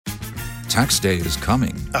Tax day is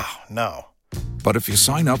coming. Oh, no. But if you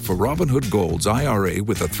sign up for Robinhood Gold's IRA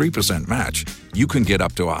with a 3% match, you can get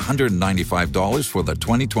up to $195 for the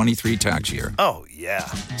 2023 tax year. Oh, yeah.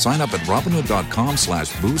 Sign up at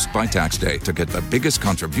Robinhood.com/boost by tax day to get the biggest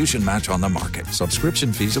contribution match on the market.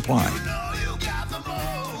 Subscription fees apply.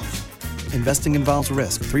 Investing involves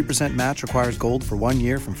risk. 3% match requires gold for 1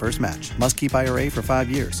 year from first match. Must keep IRA for 5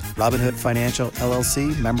 years. Robinhood Financial,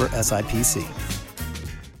 LLC, member SIPC.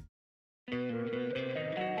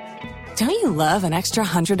 Don't you love an extra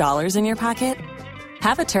 $100 in your pocket?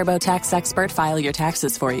 Have a TurboTax expert file your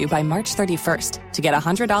taxes for you by March 31st to get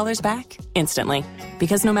 $100 back instantly.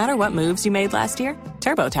 Because no matter what moves you made last year,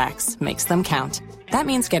 TurboTax makes them count. That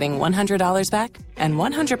means getting $100 back and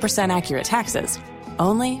 100% accurate taxes.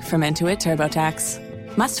 Only from Intuit TurboTax.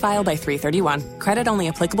 Must file by 3/31. Credit only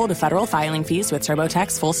applicable to federal filing fees with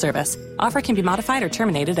TurboTax full service. Offer can be modified or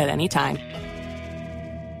terminated at any time.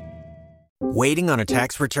 Waiting on a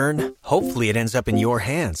tax return? Hopefully it ends up in your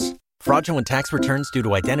hands. Fraudulent tax returns due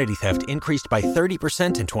to identity theft increased by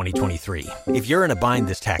 30% in 2023. If you're in a bind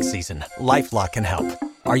this tax season, LifeLock can help.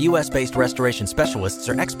 Our U.S.-based restoration specialists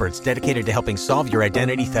are experts dedicated to helping solve your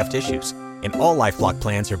identity theft issues. And all LifeLock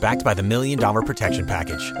plans are backed by the $1 Million Protection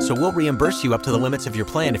Package. So we'll reimburse you up to the limits of your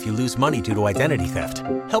plan if you lose money due to identity theft.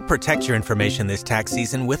 Help protect your information this tax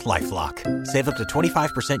season with LifeLock. Save up to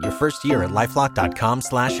 25% your first year at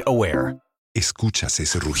LifeLock.com/aware. ¿Escuchas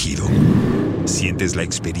ese rugido? ¿Sientes la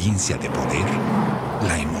experiencia de poder?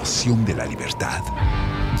 ¿La emoción de la libertad?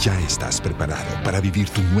 Ya estás preparado para vivir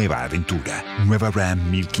tu nueva aventura. Nueva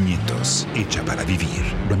Ram 1500, hecha para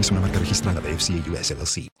vivir. Ram es una marca registrada de FCA US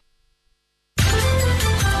LLC.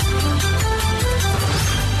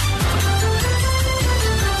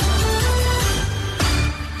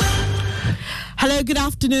 Hello, good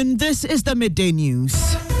afternoon. This is the Midday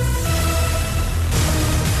News.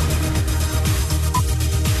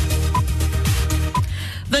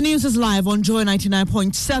 The news is live on Joy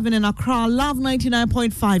 99.7 in Accra, Love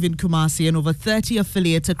 99.5 in Kumasi, and over 30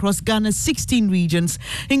 affiliates across Ghana's 16 regions,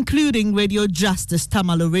 including Radio Justice,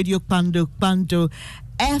 Tamale, Radio Kpando,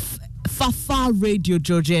 Fafa Radio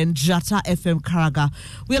Georgia, and Jata FM Karaga.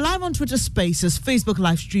 We are live on Twitter Spaces, Facebook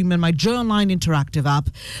live stream, and my Joy Online interactive app.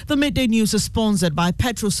 The Midday News is sponsored by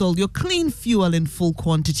Petrosol, your clean fuel in full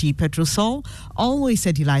quantity. Petrosol, always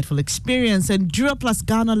a delightful experience. And Duraplast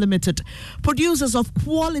Ghana Limited, producers of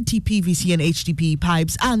quality PVC and HDPE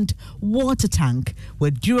pipes and water tank. Where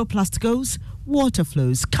Duraplast goes, water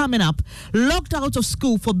flows. Coming up, locked out of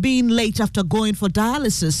school for being late after going for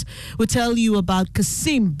dialysis. We'll tell you about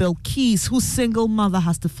Kasim Belkis, whose single mother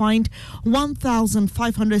has to find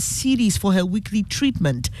 1,500 cedis for her weekly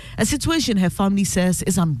treatment, a situation her family says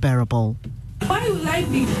is unbearable. Why would I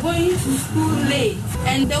be going to school late?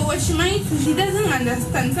 And the watchman, she doesn't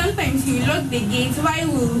understand. Sometimes you lock the gates. Why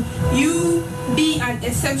will you be an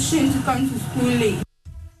exception to come to school late?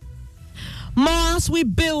 More as we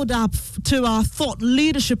build up to our thought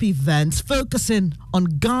leadership events focusing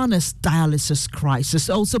on Ghana's dialysis crisis.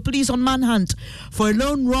 Also, police on manhunt for a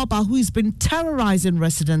lone robber who has been terrorizing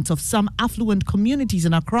residents of some affluent communities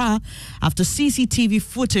in Accra after CCTV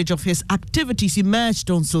footage of his activities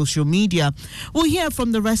emerged on social media. We'll hear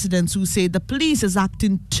from the residents who say the police is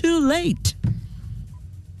acting too late.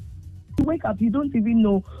 You wake up, you don't even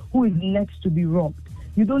know who is next to be robbed.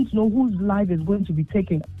 You don't know whose life is going to be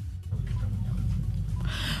taken.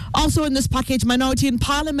 Also in this package, Minority in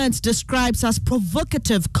Parliament describes as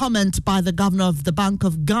provocative comment by the Governor of the Bank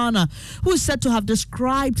of Ghana, who is said to have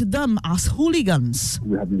described them as hooligans.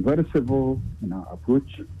 We have been very civil in our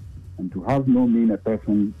approach, and to have no meaner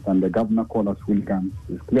person than the Governor called us hooligans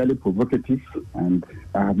is clearly provocative, and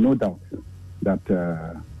I have no doubt that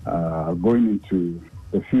going into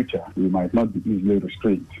the future, we might not be easily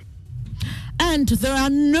restrained. And there's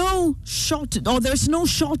no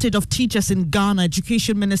shortage of teachers in Ghana,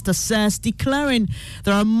 Education Minister says, declaring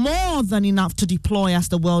there are more than enough to deploy as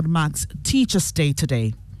the world marks Teachers' Day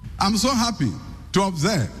today. I'm so happy to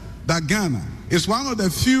observe that Ghana is one of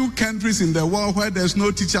the few countries in the world where there's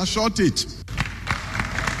no teacher shortage.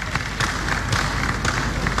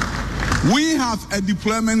 We have a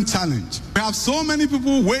deployment challenge. We have so many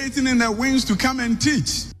people waiting in the wings to come and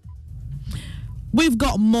teach. We've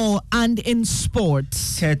got more, and in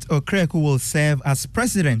sports, Kurt Okreku will serve as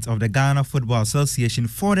president of the Ghana Football Association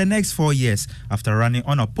for the next 4 years after running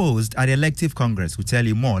unopposed at the elective Congress. We'll tell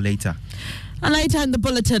you more later. And later in the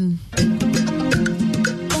bulletin,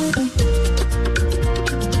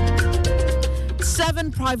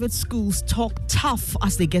 seven private schools talk tough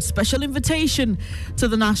as they get special invitation to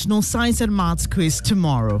the National Science and Maths Quiz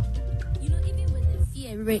tomorrow. Even with the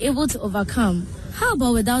fear, we were able to overcome. How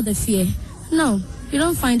about without the fear? No, you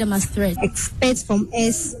don't find them as threats. Expect from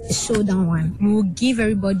us a showdown one. We will give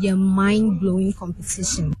everybody a mind-blowing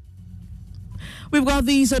competition. We've got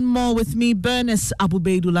these and more with me, Bernice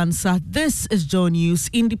Abubeidu-Lansa. This is Joe News,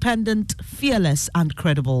 independent, fearless, and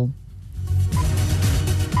credible.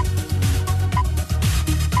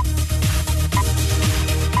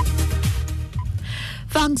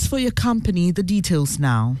 Thanks for your company. The details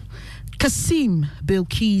now. Kasim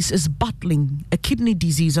Bilkis is battling a kidney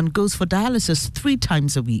disease and goes for dialysis 3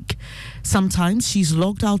 times a week. Sometimes she's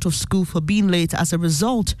locked out of school for being late as a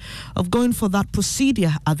result of going for that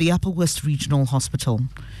procedure at the Upper West Regional Hospital.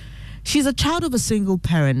 She's a child of a single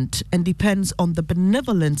parent and depends on the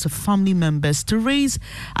benevolence of family members to raise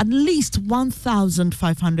at least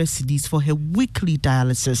 1,500 cedis for her weekly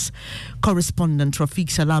dialysis. Correspondent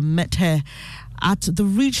Rafiq Salam met her at the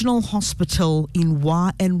regional hospital in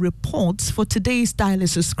Wa and reports for today's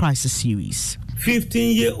dialysis crisis series.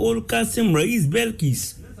 15-year-old Kasim Raiz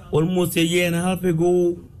Belkis, almost a year and a half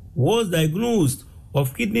ago, was diagnosed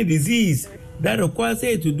of kidney disease that requires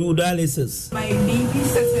her to do dialysis. My BP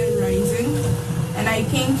started rising and I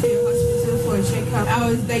came to the hospital for a checkup. I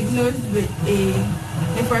was diagnosed with a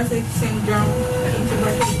nephrotic syndrome,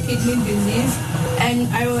 kidney disease, and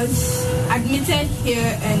I was admitted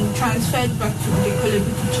here and transferred back to the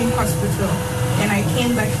Kolebe Teaching Hospital, and I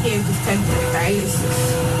came back here to start the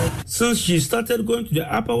dialysis. Since she started going to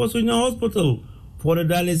the Upper West Regional Hospital for the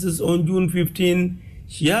dialysis on June 15,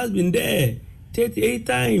 she has been there 38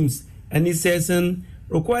 times, and this session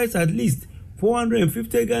requires at least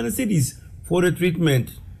 450 Ghana cedis for the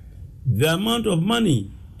treatment. The amount of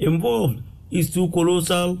money involved is too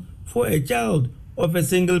colossal for a child of a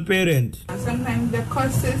single parent. Sometimes the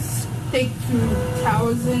costs take to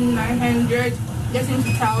 1,900, getting to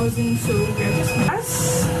 1,000, so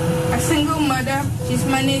as a single mother, she's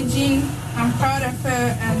managing. I'm proud of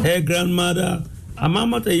her. And her grandmother,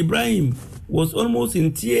 Amamata Ibrahim, was almost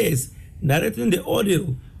in tears, narrating the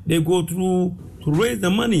ordeal they go through to raise the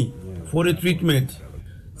money for the treatment.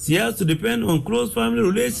 She has to depend on close family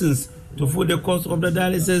relations to foot the cost of the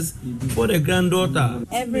dialysis for the granddaughter.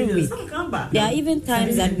 Every week. There are even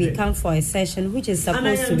times that we come for a session which is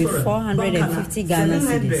supposed to be 450 Ghana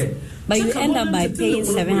cedis, but you end up by paying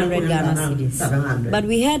 700 Ghana cedis. But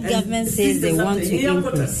we heard government says they want to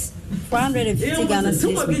increase. 450 Ghana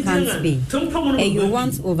cedis we can't pay. And you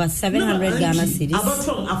want over 700 Ghana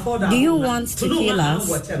cedis. Do you want to kill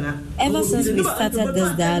us? Ever since we started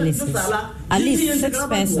this dialysis, at least 6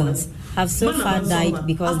 persons have so far died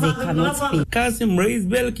because they cannot pay. Kasim Raiz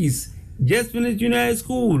Belkis just finished junior high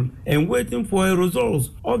school and waiting for her results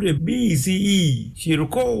of the BCE. She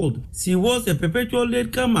recalled she was a perpetual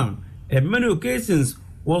latecomer and many occasions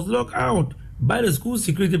was locked out by the school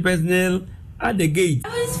security personnel at the gate. I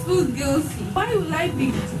always feel guilty. Why would I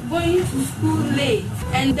be going to school late?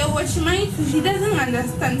 And the watchman, she doesn't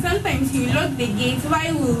understand. Sometimes you lock the gate.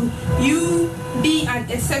 Why will you be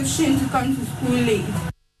an exception to come to school late?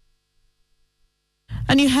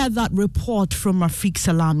 And you heard that report from Rafiq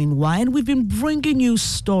Salam in Wa, and we've been bringing you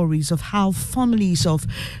stories of how families of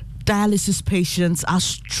dialysis patients are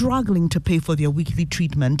struggling to pay for their weekly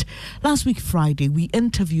treatment. Last week, Friday, we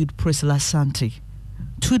interviewed Priscilla Santi.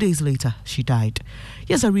 2 days later, she died.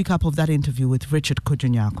 Here's a recap of that interview with Richard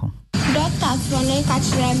Kojunyako. The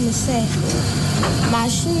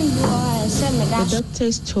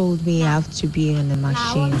doctors told me I have to be on the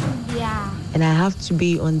machine, and I have to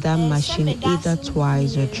be on that machine either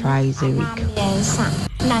twice or thrice a week.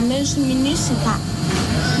 My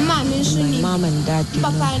mom and dad do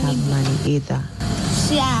not have money either.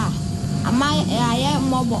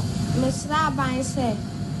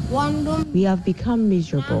 We have become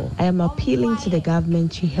miserable. I am appealing to the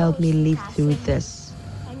government to help me live through this.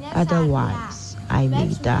 Otherwise, I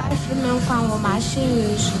may die.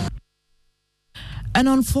 And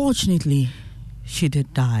unfortunately, she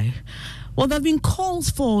did die. Well, there have been calls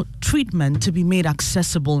for treatment to be made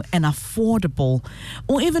accessible and affordable,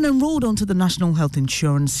 or even enrolled onto the National Health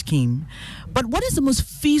Insurance Scheme. But what is the most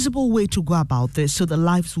feasible way to go about this so that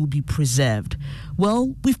lives will be preserved?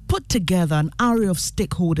 Well, we've put together an array of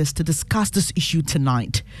stakeholders to discuss this issue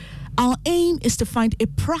tonight. Our aim is to find a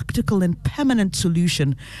practical and permanent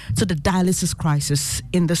solution to the dialysis crisis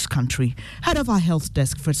in this country. Head of our health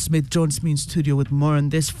desk, Fred Smith, joins me in studio with more on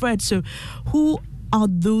this. Fred, so who are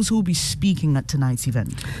those who will be speaking at tonight's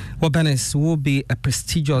event? Well, Benis, will be a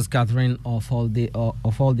prestigious gathering of all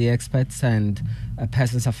the experts and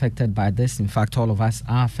persons affected by this. In fact, all of us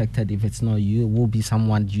are affected. If it's not you, it will be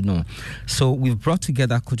someone you know. So we've brought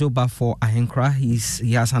together Kojoba for Ahenkra.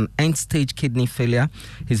 He has an end-stage kidney failure.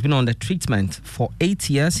 He's been on the treatment for 8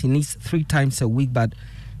 years. He needs 3 times a week, but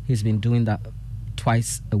he's been doing that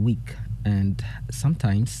twice a week. And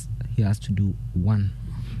sometimes he has to do 1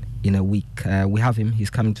 in a week. We have him.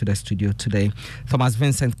 He's coming to the studio today. Thomas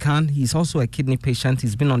Vincent Khan. He's also a kidney patient.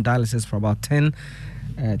 He's been on dialysis for about 10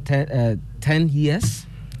 years.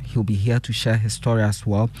 He'll be here to share his story as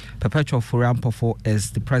well. Perpetual Furiampofo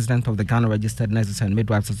is the president of the Ghana Registered Nurses and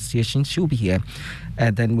Midwives Association. She'll be here.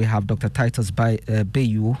 And then we have Dr. Titus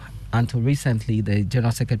Bayu, until recently the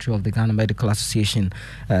General Secretary of the Ghana Medical Association.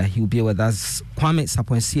 He'll be with us. Kwame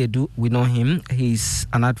Saponsiedu, we know him. He's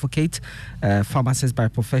an advocate, pharmacist by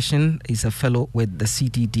profession. He's a fellow with the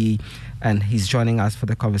CDD, and he's joining us for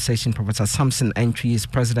the conversation. Professor Samson Entry is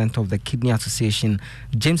president of the Kidney Association.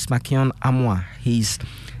 James Makion Amwa, he's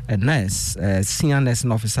a nurse, senior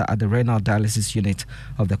nursing officer at the renal dialysis unit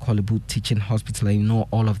of the Kolebu Teaching Hospital. And you know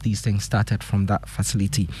all of these things started from that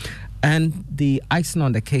facility. And the icing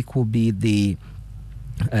on the cake will be the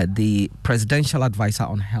presidential advisor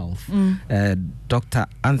on health, Dr.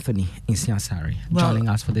 Anthony Insiasari, joining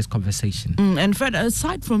us for this conversation. And Fred,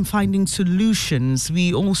 aside from finding solutions,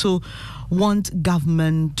 we also want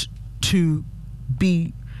government to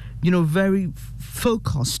be, very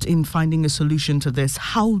focused in finding a solution to this.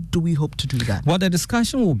 How do we hope to do that? Well, the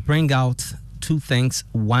discussion will bring out 2 things.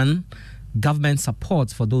 One, government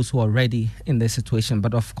support for those who are already in this situation.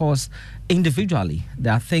 But of course, individually,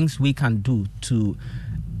 there are things we can do to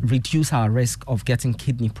reduce our risk of getting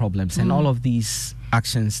kidney problems. And all of these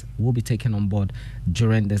actions will be taken on board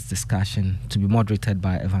during this discussion, to be moderated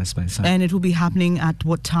by Evan Spencer. And it will be happening at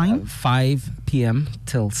what time? 5 p.m.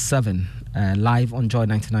 till 7, live on Joy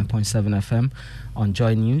 99.7 FM, on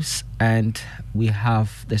Joy News. And we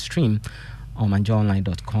have the stream on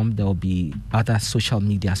manjoonline.com. There will be other social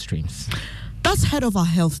media streams. That's head of our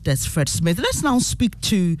health desk, Fred Smith. Let's now speak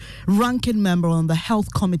to ranking member on the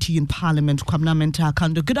health committee in Parliament, Kwabena Mensah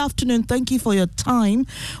Akando. Good afternoon. Thank you for your time.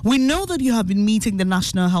 We know that you have been meeting the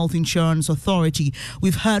National Health Insurance Authority.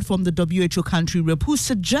 We've heard from the WHO country rep who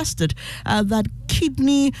suggested that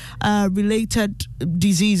kidney-related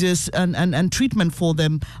diseases and treatment for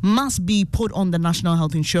them must be put on the National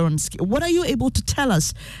Health Insurance. What are you able to tell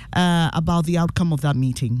us about the outcome of that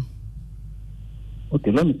meeting? Okay,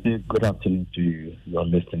 let me say good afternoon to your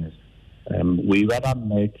listeners. We rather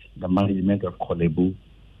met the management of Kolebu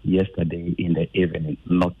yesterday in the evening,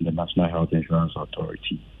 not the National Health Insurance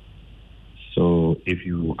Authority. So if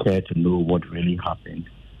you care to know what really happened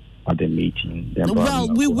at the meeting... then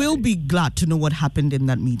we will be glad to know what happened in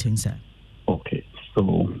that meeting, sir. Okay,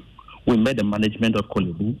 so we met the management of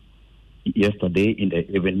Kolebu yesterday in the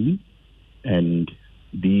evening, and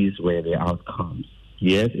these were the outcomes.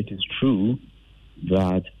 Yes, it is true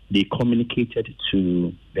that they communicated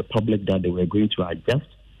to the public that they were going to adjust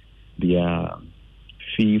their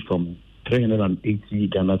fee from 380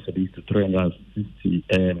 Ghana cedis to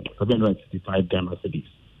 765 Ghana cedis.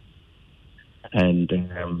 And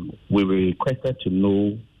we were requested to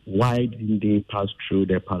know why didn't they pass through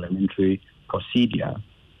the parliamentary procedure.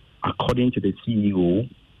 According to the CEO,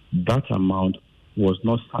 that amount was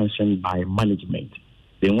not sanctioned by management.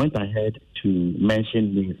 They went ahead to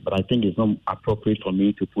mention names, but I think it's not appropriate for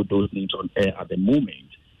me to put those names on air at the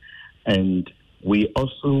moment. And we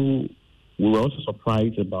were also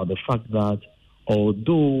surprised about the fact that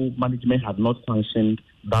although management had not sanctioned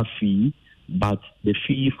that fee, but the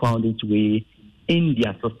fee found its way in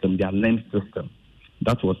their system, their lens system.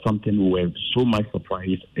 That was something we were so much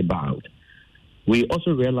surprised about. We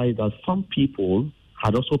also realized that some people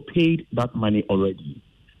had also paid that money already,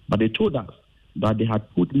 but they told us that they had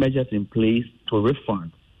put measures in place to refund,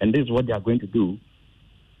 and this is what they are going to do.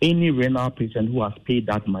 Any renal patient who has paid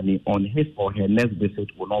that money on his or her next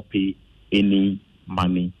visit will not pay any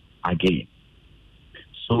money again.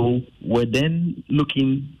 So we're then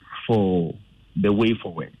looking for the way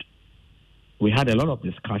forward. We had a lot of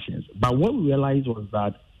discussions, but what we realized was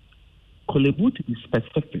that Kolebu, to be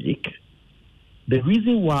specific, the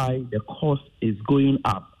reason why the cost is going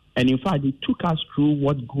up, and in fact, they took us through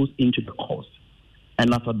what goes into the cost.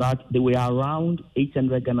 And after that, they were around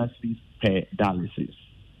 800 Ghana cedis per dialysis.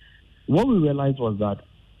 What we realized was that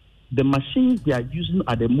the machines they are using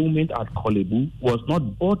at the moment at Kolebu was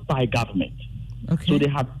not bought by government. Okay. So they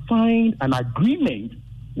had signed an agreement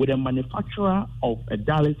with a manufacturer of a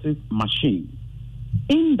dialysis machine.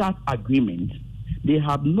 In that agreement, they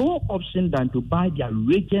have no option than to buy their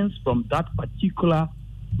reagents from that particular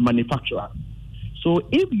manufacturer. So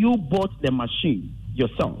if you bought the machine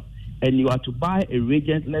yourself and you are to buy a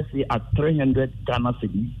reagent, let's say at 300 Ghana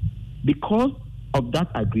cedis, because of that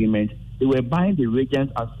agreement, they were buying the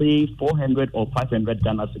reagents at, say, 400 or 500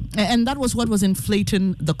 Ghana cedis. And that was what was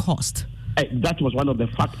inflating the cost? That was one of the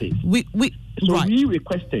factors. We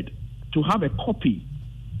requested to have a copy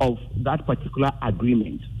of that particular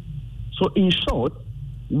agreement. So in short,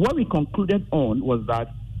 what we concluded on was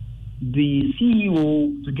that the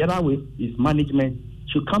CEO, together with his management,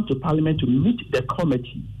 should come to Parliament to meet the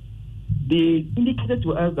committee. They indicated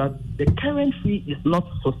to us that the current fee is not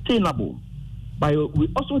sustainable, but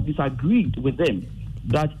we also disagreed with them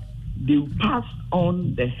that they pass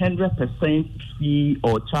on the 100% fee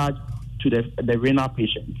or charge to the renal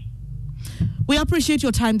patients. We appreciate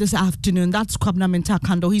your time this afternoon. That's Kwabena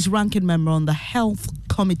Mintakando. He's ranking member on the Health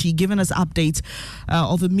Committee, giving us updates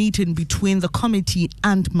of a meeting between the committee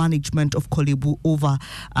and management of Korle Bu over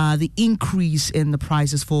the increase in the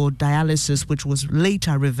prices for dialysis, which was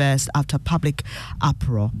later reversed after public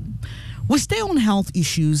uproar. We stay on health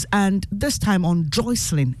issues, and this time on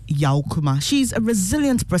Joycelyn Yaukuma. She's a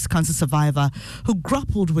resilient breast cancer survivor who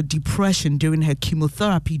grappled with depression during her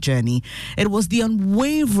chemotherapy journey. It was the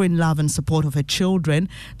unwavering love and support of her children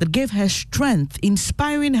that gave her strength,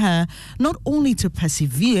 inspiring her not only to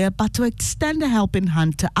persevere, but to extend a helping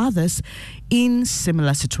hand to others in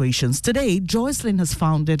similar situations. Today, Joycelyn has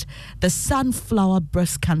founded the Sunflower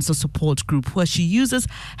Breast Cancer Support Group, where she uses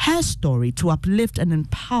her story to uplift and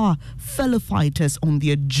empower fellow fighters on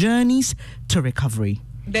their journeys to recovery.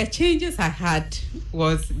 The changes I had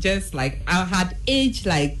was just like I had aged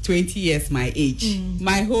like 20 years my age.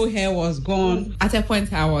 My whole hair was gone. At a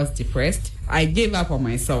point I was depressed. I gave up on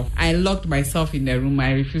myself. I locked myself in the room.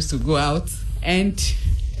 I refused to go out. And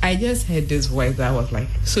I just heard this voice that was like,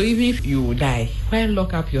 so even if you die, why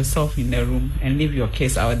lock up yourself in the room and leave your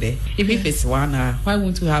kids out there? If it's 1 hour, why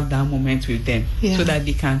won't you have that moment with them so that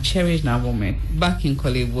they can cherish that moment? Back in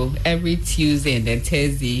Korle Bu, every Tuesday and then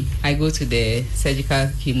Thursday, I go to the surgical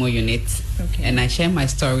chemo unit and I share my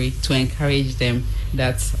story to encourage them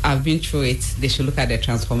that I've been through it. They should look at the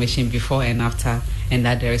transformation before and after, and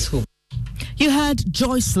that there is hope. You heard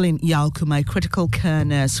Joycelyn Yaukuma, a critical care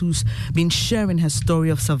nurse who's been sharing her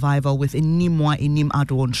story of survival with Inimwa Inim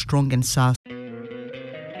Adwon Strong and South.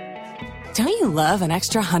 Don't you love an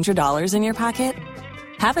extra $100 in your pocket?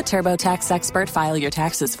 Have a TurboTax expert file your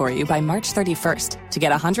taxes for you by March 31st to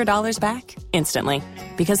get $100 back instantly.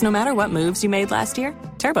 Because no matter what moves you made last year,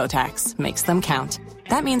 TurboTax makes them count.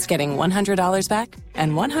 That means getting $100 back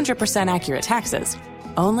and 100% accurate taxes,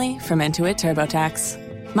 only from Intuit TurboTax.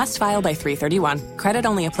 Must file by 3/31. Credit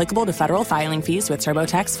only applicable to federal filing fees with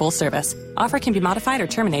TurboTax full service. Offer can be modified or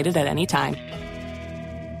terminated at any time.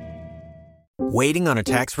 Waiting on a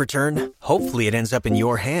tax return? Hopefully it ends up in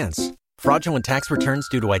your hands. Fraudulent tax returns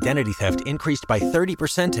due to identity theft increased by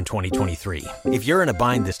 30% in 2023. If you're in a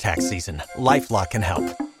bind this tax season, LifeLock can help.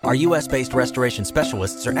 Our U.S.-based restoration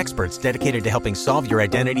specialists are experts dedicated to helping solve your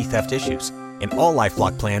identity theft issues. And all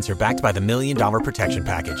LifeLock plans are backed by the $1 Million Protection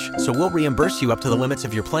Package. So we'll reimburse you up to the limits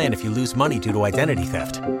of your plan if you lose money due to identity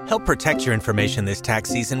theft. Help protect your information this tax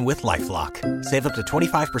season with LifeLock. Save up to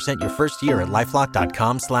 25% your first year at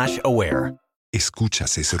LifeLock.com/aware.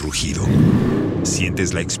 ¿Escuchas ese rugido?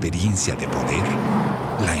 ¿Sientes la experiencia de poder?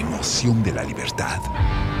 ¿La emoción de la libertad?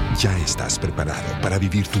 Ya estás preparado para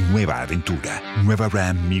vivir tu nueva aventura. Nueva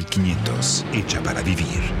Ram 1500, hecha para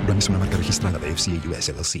vivir. Ram es una marca registrada de FCA US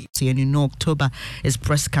LLC. And you know October is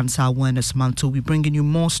Breast Cancer Awareness Month, so we're bringing you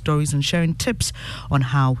more stories and sharing tips on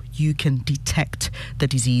how you can detect the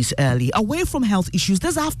disease early. Away from health issues,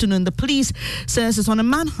 this afternoon the police says it's on a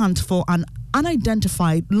manhunt for an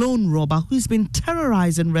unidentified lone robber who's been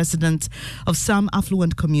terrorizing residents of some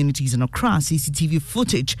affluent communities in Accra. CCTV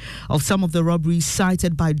footage of some of the robberies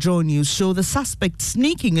cited by Joy News show the suspect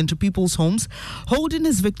sneaking into people's homes, holding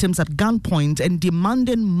his victims at gunpoint and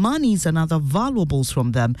demanding monies and other valuables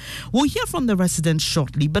from them. We'll hear from the residents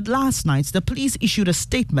shortly, but last night the police issued a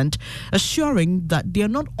statement assuring that they are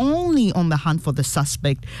not only on the hunt for the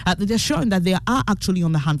suspect, they're assuring that they are actually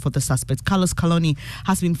on the hunt for the suspect. Carlos Kaloni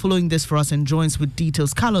has been following this for us and joins with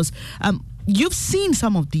details. Carlos, you've seen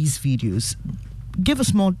some of these videos. Give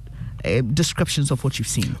us more descriptions of what you've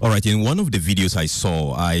seen. All right, in one of the videos I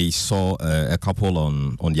saw a couple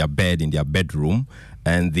on their bed in their bedroom,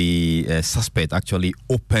 and the suspect actually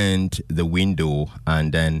opened the window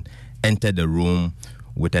and then entered the room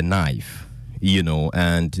with a knife,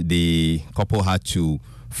 and the couple had to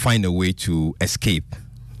find a way to escape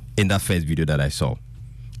in that first video that I saw.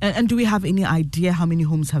 And do we have any idea how many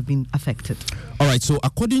homes have been affected? All right, so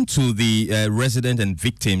according to the resident and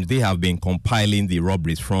victims, they have been compiling the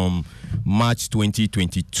robberies from March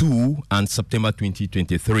 2022 and September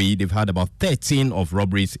 2023. They've had about 13 of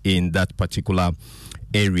robberies in that particular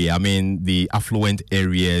area. I mean, the affluent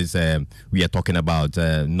areas we are talking about,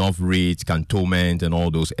 Northridge, Cantonment, and all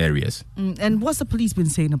those areas. And what's the police been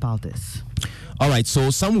saying about this? All right, so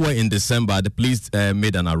somewhere in December, the police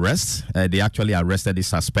made an arrest. They actually arrested the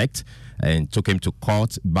suspect and took him to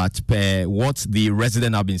court. But what the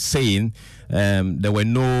resident have been saying, there were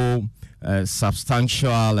no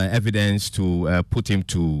substantial evidence to put him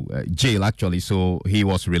to jail, actually. So he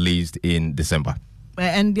was released in December.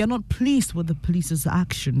 And they're not pleased with the police's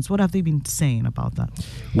actions. What have they been saying about that?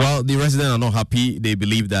 Well, the residents are not happy. They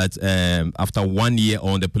believe that after 1 year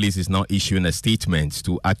on, the police is now issuing a statement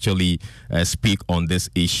to actually speak on this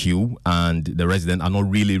issue, and the residents are not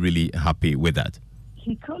really happy with that.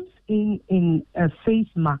 He comes in a face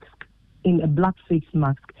mask, in a black face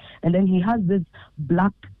mask, and then he has this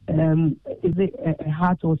black, is it a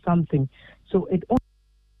hat or something? So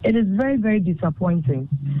it is very, very disappointing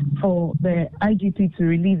for the IGP to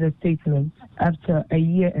release a statement after a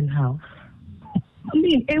year and a half. I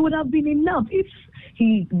mean, it would have been enough if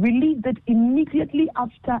he released it immediately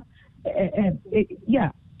after.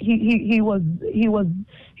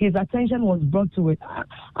 His attention was brought to it.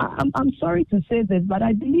 I'm sorry to say this, but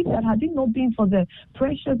I believe that had it not been for the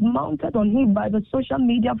pressures mounted on him by the social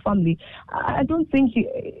media family, I don't think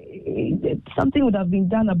something would have been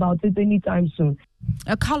done about it anytime soon.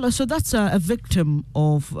 Carla, so that's a victim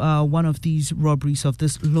of one of these robberies, of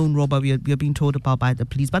this lone robber we are being told about by the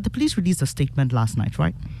police. But the police released a statement last night,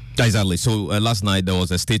 right? Exactly. So last night there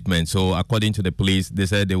was a statement. So according to the police, they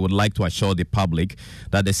said they would like to assure the public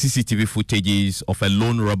that the CCTV footages of a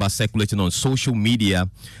lone robber circulating on social media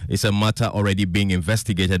is a matter already being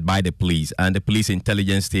investigated by the police. And the police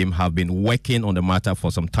intelligence team have been working on the matter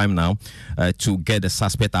for some time now to get the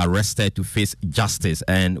suspect arrested to face justice.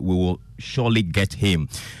 And we will surely get him.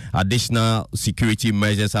 Additional security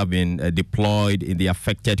measures have been deployed in the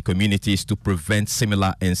affected communities to prevent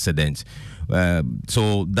similar incidents.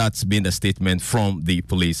 So that's been the statement from the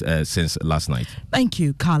police since last night. Thank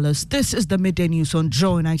you, Carlos. This is the Midday News on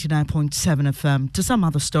Joy 99.7 FM. To some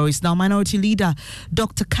other stories now, Minority Leader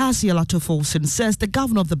Dr. Cassie Olatofolson says the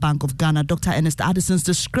Governor of the Bank of Ghana, Dr. Ernest Addison's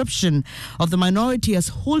description of the minority as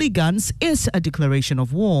hooligans is a declaration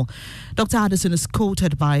of war. Dr. Addison is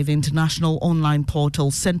quoted by the international online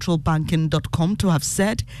portal centralbanking.com to have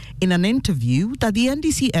said in an interview that the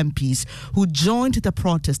NDC MPs who joined the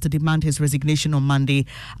protest to demand his resignation on Monday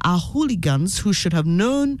are hooligans who should have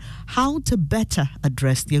known how to better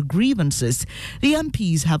address their grievances. The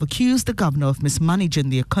MPs have accused the governor of mismanaging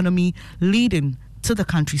the economy, leading to the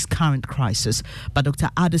country's current crisis. But Dr.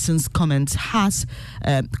 Addison's comments have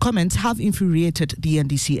infuriated the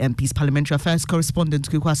NDC MPs. Parliamentary Affairs correspondent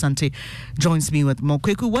Kweku Asante joins me with more.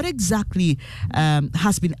 Kweku, what exactly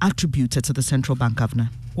has been attributed to the central bank governor?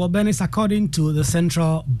 Well, Benis, according to the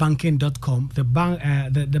centralbanking.com,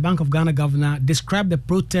 the Bank of Ghana governor described the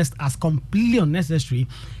protest as completely unnecessary.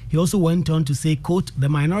 He also went on to say, quote, the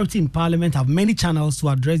minority in parliament have many channels to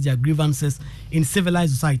address their grievances in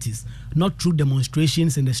civilized societies, not through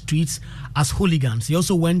demonstrations in the streets as hooligans. He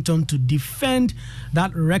also went on to defend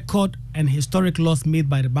that record and historic loss made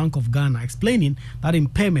by the Bank of Ghana, explaining that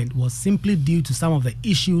impairment was simply due to some of the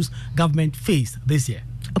issues government faced this year.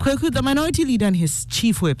 The minority leader and his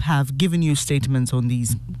chief whip have given you statements on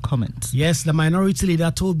these comments. Yes, the minority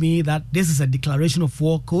leader told me that this is a declaration of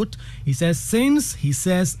war, quote. He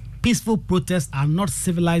says peaceful protests are not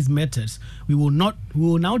civilized methods. We will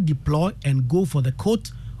now deploy and go for the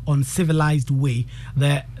quote uncivilized way.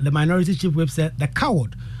 The minority chief whip said the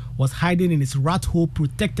coward was hiding in his rat hole,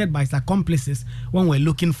 protected by his accomplices when we're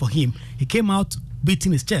looking for him. He came out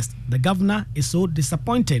beating his chest. The governor is so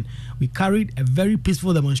disappointed. We carried a very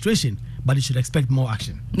peaceful demonstration, but he should expect more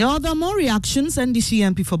action. Now, there are more reactions. NDC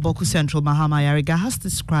MP for Boku Central, Mahama Yariga, has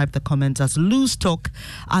described the comments as loose talk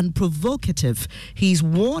and provocative. He's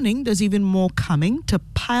warning there's even more coming to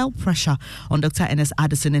pile pressure on Dr. Ernest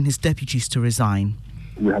Addison and his deputies to resign.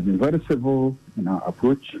 We have been very civil in our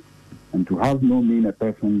approach, and to have no meaner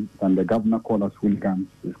person than the governor call us hooligans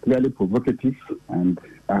is clearly provocative, and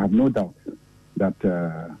I have no doubt that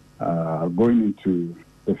going into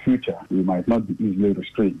the future, we might not be easily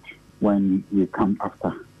restrained when we come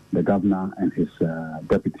after the governor and his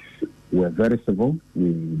deputies. We're very civil.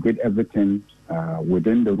 We did everything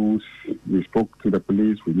within the rules. We spoke to the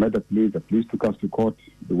police. We met the police took us to court.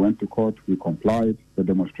 We went to court. We complied. The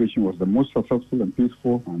demonstration was the most successful and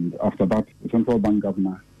peaceful. And after that, the central bank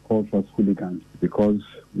governor called us hooligans because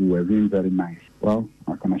we were being very nice. Well,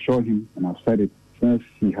 I can assure him, and I've said it, since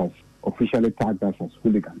he has officially tagged us as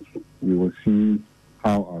hooligans, we will see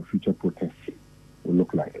how our future protests will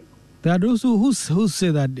look like. There are those who say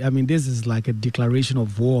that, this is like a declaration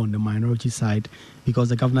of war on the minority side because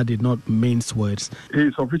the governor did not mince words.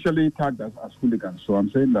 He's officially tagged us as hooligans, so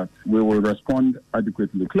I'm saying that we will respond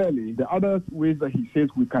adequately. Clearly, the other ways that he says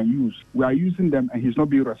we can use, we are using them and he's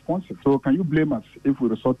not being responsive. So can you blame us if we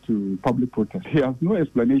resort to public protest? He has no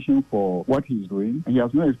explanation for what he's doing. He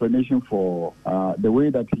has no explanation for the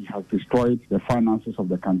way that he has destroyed the finances of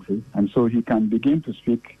the country. And so he can begin to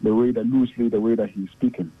speak loosely the way that he's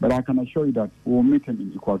speaking. But I can assure you that we'll meet him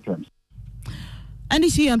in equal terms.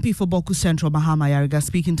 NDC MP for Boku Central, Mahama Yariga,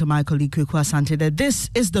 speaking to my colleague Kweku Asante that this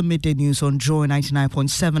is the midday news on Joy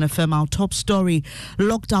 99.7 FM. Our top story,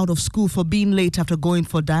 locked out of school for being late after going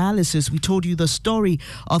for dialysis. We told you the story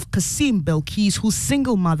of Kasim Belkis, whose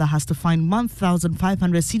single mother has to find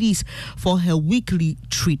 1,500 cedis for her weekly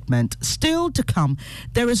treatment. Still to come,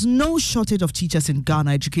 there is no shortage of teachers in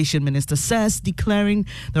Ghana, Education Minister says, declaring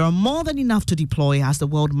there are more than enough to deploy as the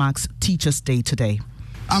world marks Teachers' Day today.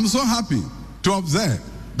 I'm so happy to observe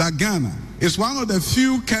that Ghana is one of the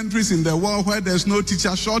few countries in the world where there's no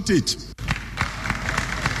teacher shortage.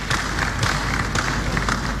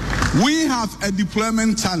 We have a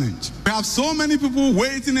deployment challenge. We have so many people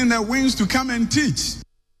waiting in the wings to come and teach.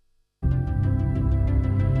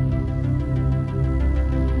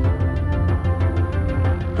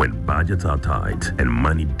 When budgets are tight and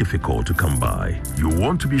money difficult to come by, you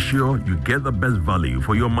want to be sure you get the best value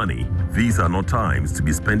for your money. These are not times to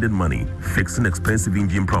be spending money fixing expensive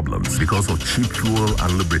engine problems because of cheap fuel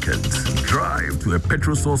and lubricants. Drive to a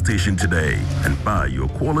petrol source station today and buy your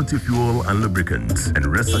quality fuel and lubricants, and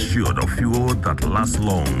rest assured of fuel that lasts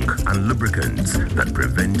long and lubricants that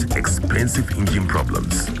prevent expensive engine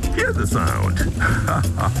problems. Hear the sound.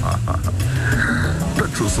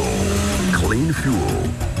 Petrosol, clean fuel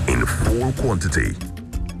in full quantity.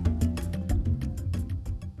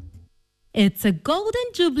 It's a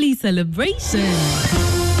Golden Jubilee celebration.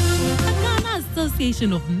 The Ghana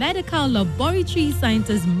Association of Medical Laboratory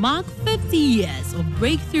Scientists mark 50 years of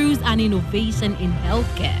breakthroughs and innovation in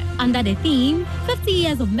healthcare. Under the theme, 50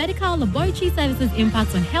 years of medical laboratory services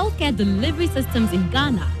impact on healthcare delivery systems in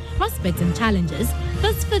Ghana, prospects and challenges,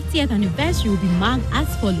 this 50th anniversary will be marked as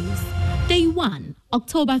follows. Day 1,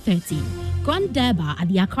 October 13, Grand Durbar at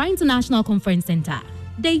the Accra International Conference Center.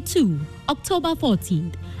 Day 2, October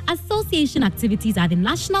 14th, association activities at the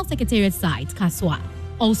National Secretariat site, Kaswa.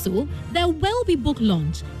 Also, there will be book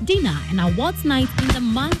launch, dinner and awards night in the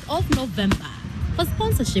month of November. For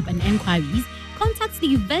sponsorship and enquiries, contact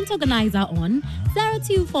the event organizer on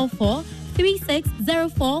 0244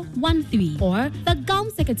 360413 or the GAM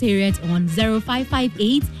Secretariat on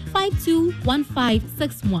 0558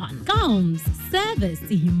 521561. GAM's service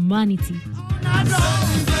to humanity.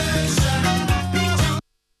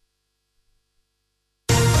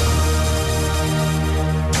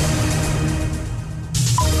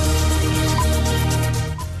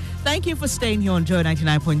 Thank you for staying here on Joy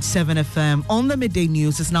 99.7 FM. On the midday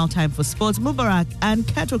news, it's now time for sports. Mubarak and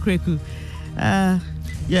Kato Kreku.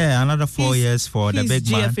 Another 4 years for the big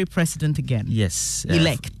man. He's GFA president again. Yes.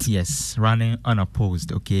 Elect. Yes, running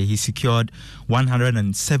unopposed. Okay, he secured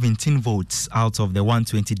 117 votes out of the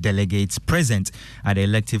 120 delegates present at the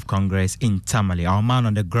elective congress in Tamale. Our man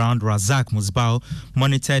on the ground, Razak Musbao,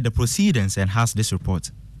 monitored the proceedings and has this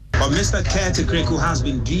report. But Mr. Kete Kreku has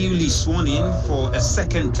been duly sworn in for a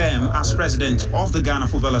second term as president of the Ghana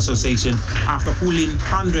Football Association after pulling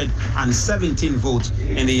 117 votes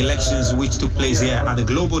in the elections which took place here at the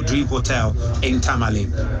Global Dream Hotel in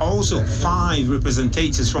Tamale. Also, 5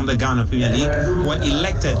 representatives from the Ghana Premier League were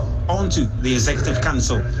elected onto the Executive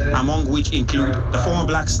Council, among which include the former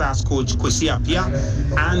Black Stars coach Kwesi Appiah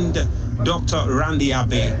and Dr. Randy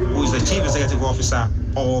Abe, who is the Chief Executive Officer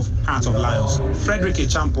of Heart of Lions. Frederick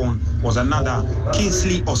Echampon was another.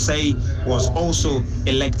 Kingsley Osei was also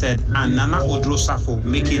elected, and Nana Odro Safo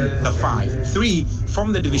making the 5. 3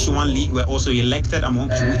 from the Division 1 League were also elected,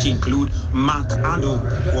 amongst which include Mark Ado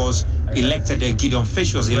was elected, Gideon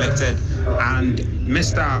Fish was elected, and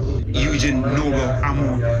Mr. Eugene Noble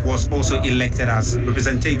Amo was also elected as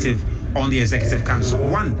representative on the Executive Council.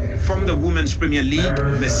 1 from the Women's Premier League,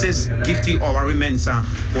 Mrs. Gifty Owari Mensah,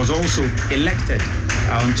 was also elected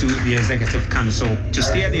onto the Executive Council to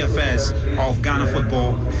steer the affairs of Ghana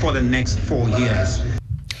football for the next 4 years.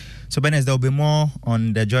 So, Benes, there will be more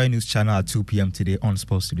on the Joy News channel at 2 p.m. today on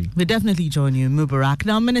Sports Today. We definitely join you, Mubarak.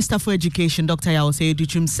 Now, Minister for Education, Dr. Yaosei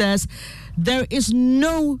Duchum, says there is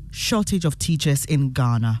no shortage of teachers in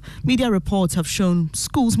Ghana. Media reports have shown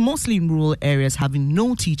schools, mostly in rural areas, having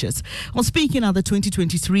no teachers. While speaking at the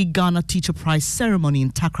 2023 Ghana Teacher Prize ceremony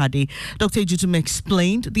in Takoradi, Dr. Duchum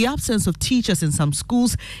explained the absence of teachers in some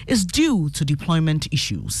schools is due to deployment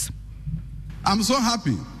issues. I'm so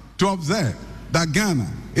happy to observe that Ghana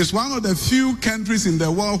is one of the few countries in the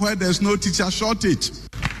world where there's no teacher shortage.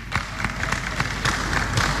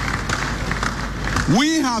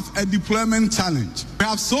 We have a deployment challenge. We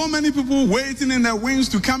have so many people waiting in the wings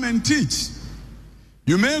to come and teach.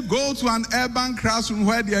 You may go to an urban classroom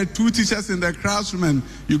where there are 2 teachers in the classroom, and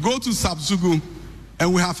you go to Sabsugu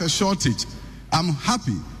and we have a shortage. I'm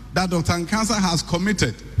happy that Dr. Nkansa has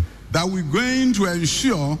committed that we're going to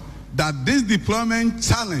ensure that this deployment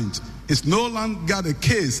challenge is no longer the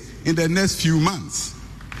case in the next few months.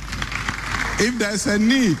 If there's a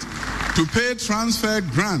need to pay transfer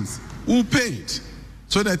grants, we'll pay it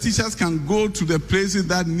so that teachers can go to the places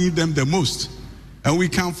that need them the most. And we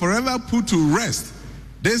can forever put to rest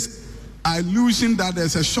this illusion that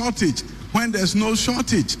there's a shortage when there's no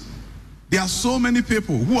shortage. There are so many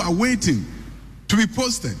people who are waiting to be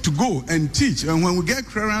posted to go and teach, and when we get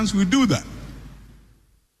clearance, we do that.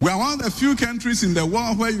 We are one of the few countries in the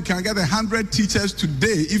world where you can get 100 teachers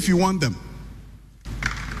today if you want them.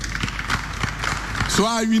 So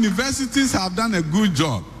our universities have done a good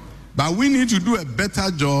job, but we need to do a better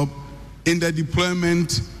job in the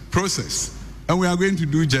deployment process, and we are going to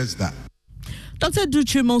do just that. Dr.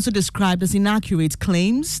 Duchum also described as inaccurate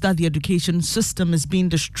claims that the education system is being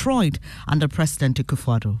destroyed under President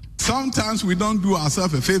Akufo-Addo. Sometimes we don't do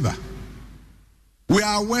ourselves a favor. We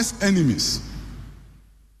are worst enemies.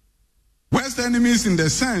 Worst enemies in the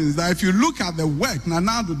sense that if you look at the work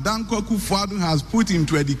Nana Addo Dankwa Akufo-Addo has put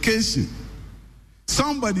into education,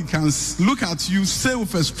 somebody can look at you, say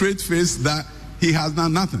with a straight face that he has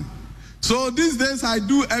done nothing. So these days I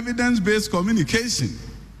do evidence-based communication.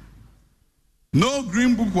 No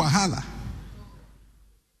green book wahala.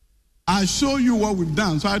 I show you what we've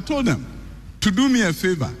done. So I told them to do me a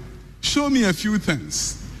favor, show me a few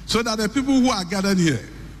things, so that the people who are gathered here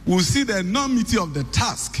will see the enormity of the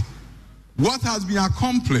task, what has been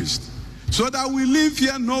accomplished, so that we live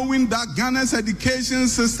here knowing that Ghana's education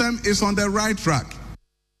system is on the right track.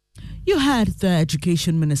 You heard the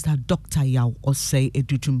Education Minister, Dr. Yaosei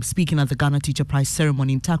Duchum, speaking at the Ghana Teacher Prize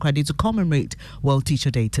ceremony in Takoradi to commemorate World Teacher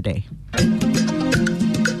Day today.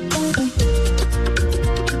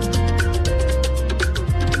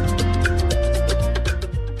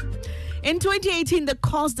 In 2018, the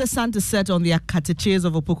course the Santa set on the Akateches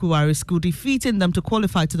of Opokuwari School, defeating them to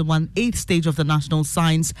qualify to the 1/8 stage of the National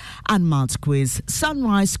Science and Maths Quiz.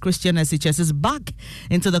 Sunrise Christian SHS is back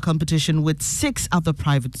into the competition with 6 other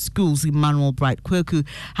private schools. Emmanuel Bright Kweku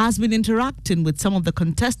has been interacting with some of the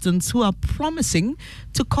contestants who are promising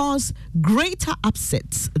to cause greater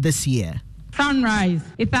upsets this year. Sunrise,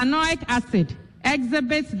 ethanoic acid,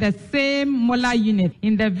 exhibits the same molar unit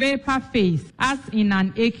in the vapor phase as in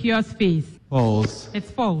an aqueous phase. False. It's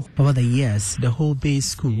false. Over the years, the whole base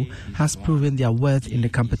school has proven their worth in the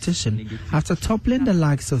competition after toppling the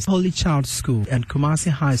likes of Holy Child School and Kumasi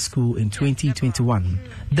High School in 2021.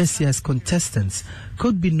 This year's contestants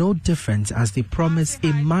could be no different as they promise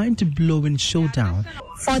a mind-blowing showdown.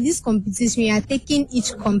 For this competition, we are taking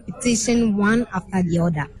each competition one after the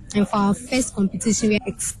other. And for our first competition, we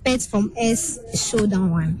expect from us a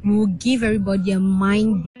showdown one. We will give everybody a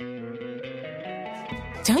mind.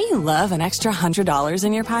 Don't you love an extra $100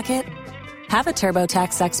 in your pocket? Have a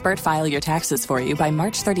TurboTax expert file your taxes for you by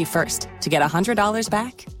March 31st to get $100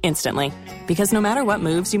 back instantly. Because no matter what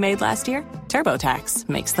moves you made last year, TurboTax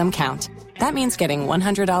makes them count. That means getting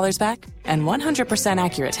 $100 back and 100%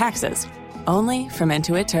 accurate taxes only from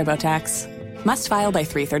Intuit TurboTax. Must file by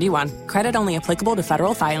 3/31. Credit only applicable to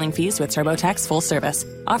federal filing fees with TurboTax full service.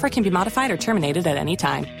 Offer can be modified or terminated at any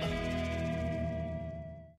time.